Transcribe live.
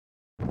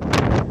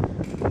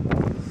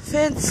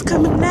fence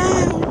coming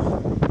down.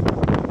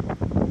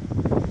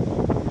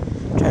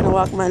 Trying to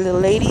walk my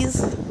little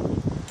ladies.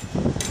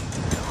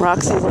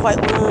 Roxy the white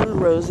one,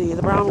 Rosie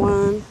the brown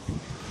one.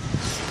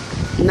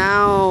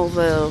 Now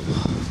the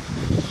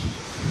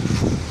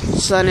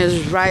sun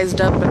is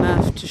rised up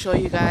enough to show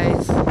you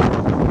guys the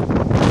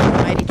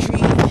mighty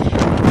tree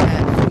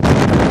that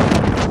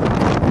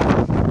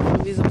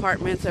in these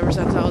apartments ever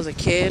since I was a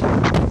kid.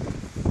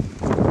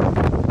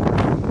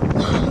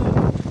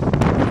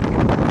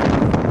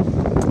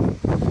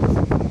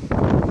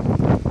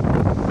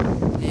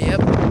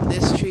 Yep,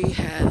 this tree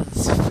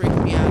has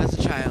freaked me out as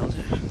a child.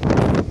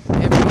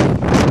 Every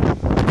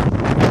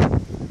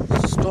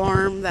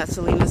storm that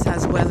Salinas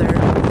has weathered,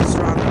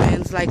 strong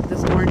winds like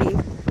this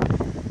morning,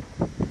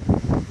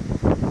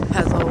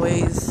 has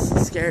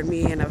always scared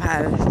me, and I've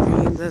had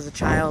dreams as a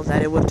child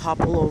that it would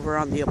topple over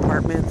on the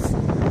apartments.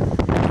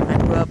 I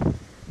grew up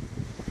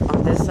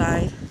on this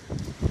side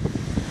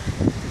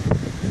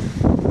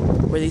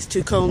where these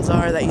two cones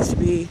are. That used to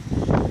be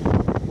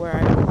where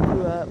I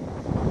grew up.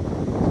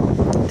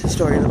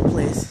 Two-story little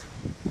place,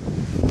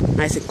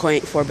 nice and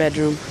quaint,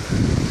 4-bedroom.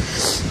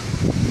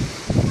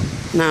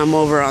 Now I'm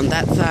over on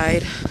that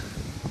side.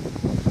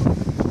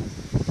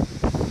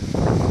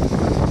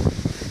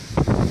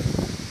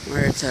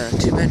 Where it's a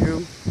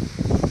 2-bedroom.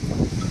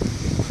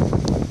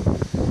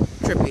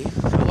 Trippy.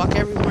 I walk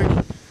every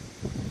morning,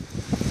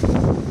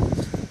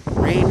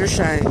 rain or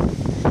shine,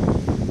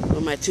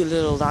 with my 2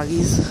 little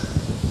doggies.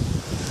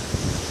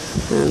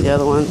 And the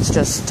other one's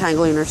just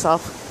tangling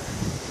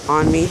herself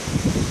on me.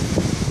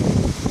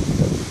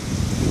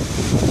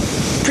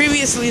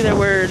 Previously there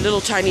were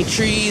little tiny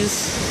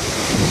trees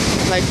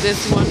like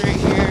this one right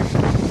here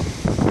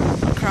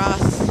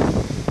across.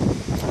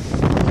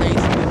 There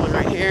used to be one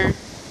right here.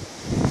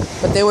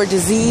 But they were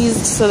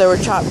diseased, so they were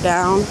chopped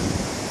down.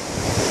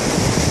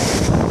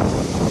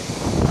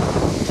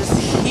 Just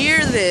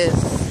hear this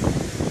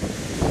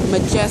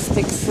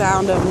majestic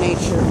sound of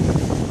nature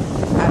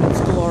at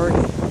its glory.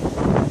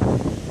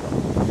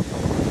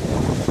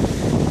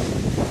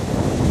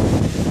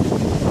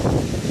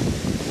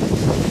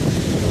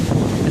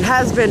 It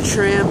has been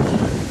trimmed.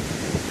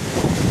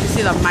 You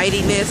see the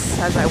mightiness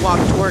as I walk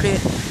toward it.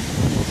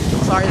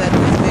 Sorry that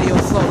this video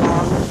is so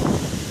long.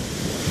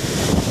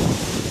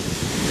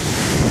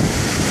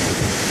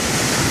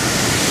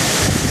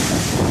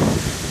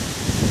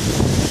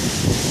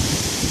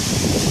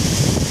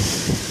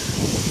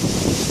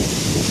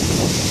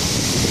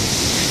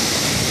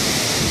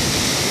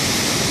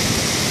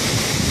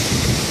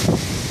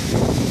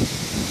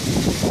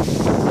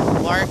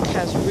 Bark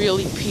has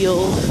really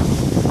peeled.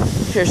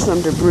 Here's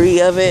some debris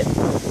of it.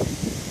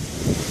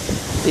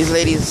 These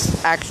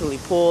ladies actually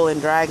pull and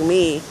drag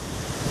me.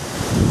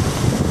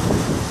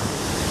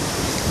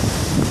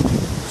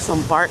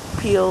 Some bark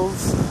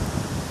peels.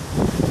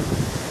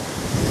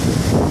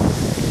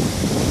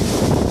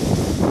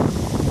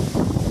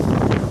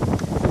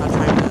 I'm not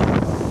trying to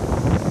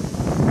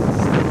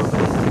steal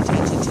nobody's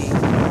TTT.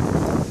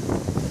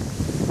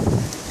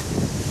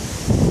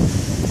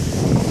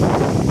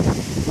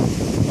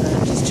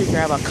 Just to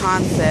grab a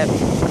concept.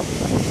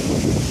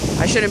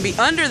 I shouldn't be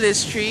under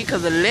this tree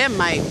because the limb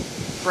might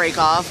break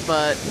off,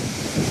 but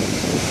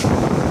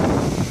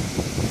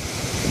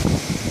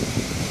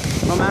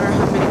no matter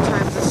how many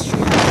times this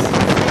tree has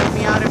freaked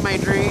me out in my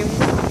dreams.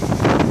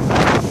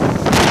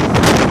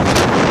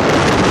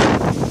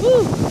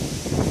 Woo!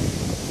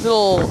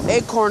 Little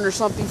acorn or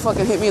something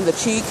fucking hit me in the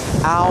cheek.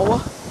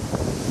 Ow.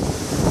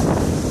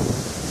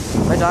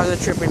 My dogs are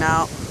tripping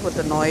out with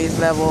the noise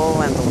level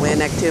and the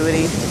wind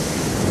activity.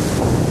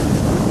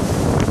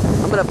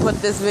 I'm gonna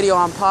put this video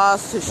on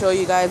pause to show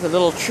you guys a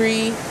little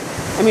tree.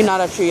 I mean,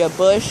 not a tree, a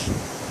bush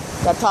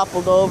that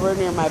toppled over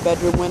near my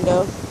bedroom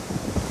window.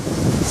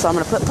 So I'm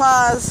gonna put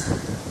pause.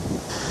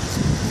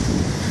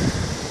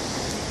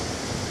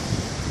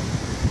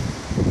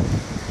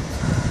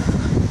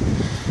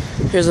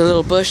 Here's a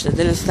little bush that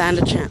didn't stand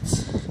a chance.